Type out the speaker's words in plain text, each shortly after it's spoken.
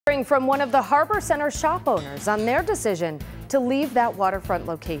From one of the Harborcenter shop owners on their decision to leave that waterfront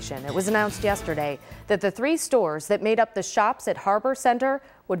location. It was announced yesterday that the 3 stores that made up the shops at Harborcenter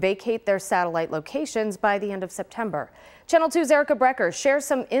would vacate their satellite locations by the end of September. Channel 2's Erica Brecker shares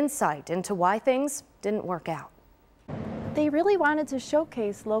some insight into why things didn't work out. They really wanted to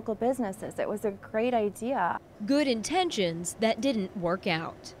showcase local businesses. It was a great idea. Good intentions that didn't work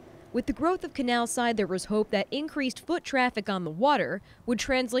out. With the growth of Canalside, there was hope that increased foot traffic on the water would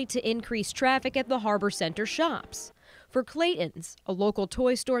translate to increased traffic at the Harborcenter shops. For Clayton's, a local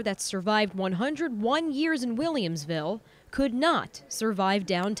toy store that's survived 101 years in Williamsville, could not survive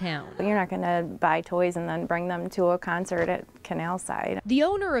downtown. You're not going to buy toys and then bring them to a concert at Canalside. The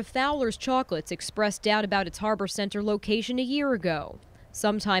owner of Fowler's Chocolates expressed doubt about its Harborcenter location a year ago.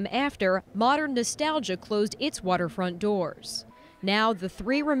 Sometime after, Modern Nostalgia closed its waterfront doors. Now, the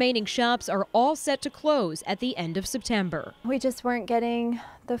 3 remaining shops are all set to close at the end of September. We just weren't getting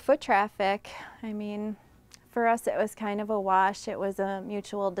the foot traffic. I mean, for us, it was kind of a wash. It was a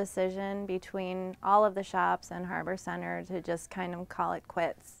mutual decision between all of the shops and Harborcenter to just kind of call it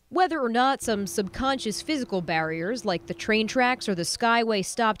quits. Whether or not some subconscious physical barriers like the train tracks or the Skyway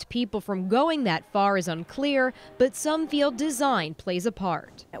stopped people from going that far is unclear, but some feel design plays a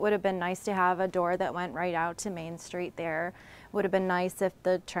part. It would have been nice to have a door that went right out to Main Street there. It would have been nice if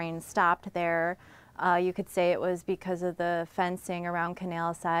the train stopped there. You could say it was because of the fencing around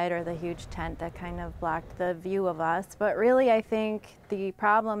Canalside or the huge tent that kind of blocked the view of us. But really, I think the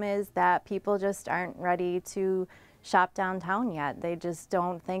problem is that people just aren't ready to shop downtown yet. They just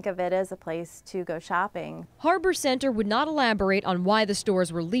don't think of it as a place to go shopping. Harborcenter would not elaborate on why the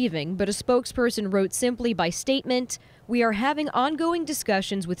stores were leaving, but a spokesperson wrote simply by statement, "We are having ongoing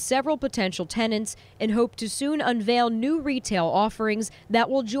discussions with several potential tenants and hope to soon unveil new retail offerings that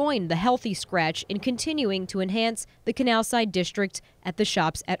will join the Healthy Scratch in continuing to enhance the Canalside district at the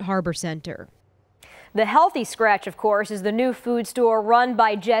shops at Harborcenter." The Healthy Scratch, of course, is the new food store run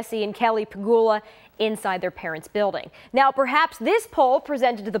by Jesse and Kelly Pagula inside their parents' building. Now, perhaps this poll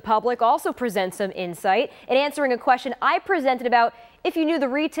presented to the public also presents some insight in answering a question I presented about if you knew the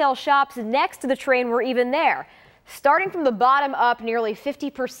retail shops next to the train were even there. Starting from the bottom up, nearly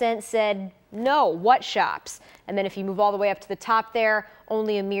 50% said no, what shops? And then if you move all the way up to the top there,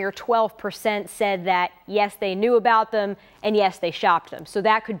 only a mere 12% said that yes, they knew about them and yes, they shopped them. So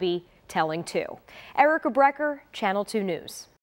that could be telling too. Erica Brecker, Channel 2 News.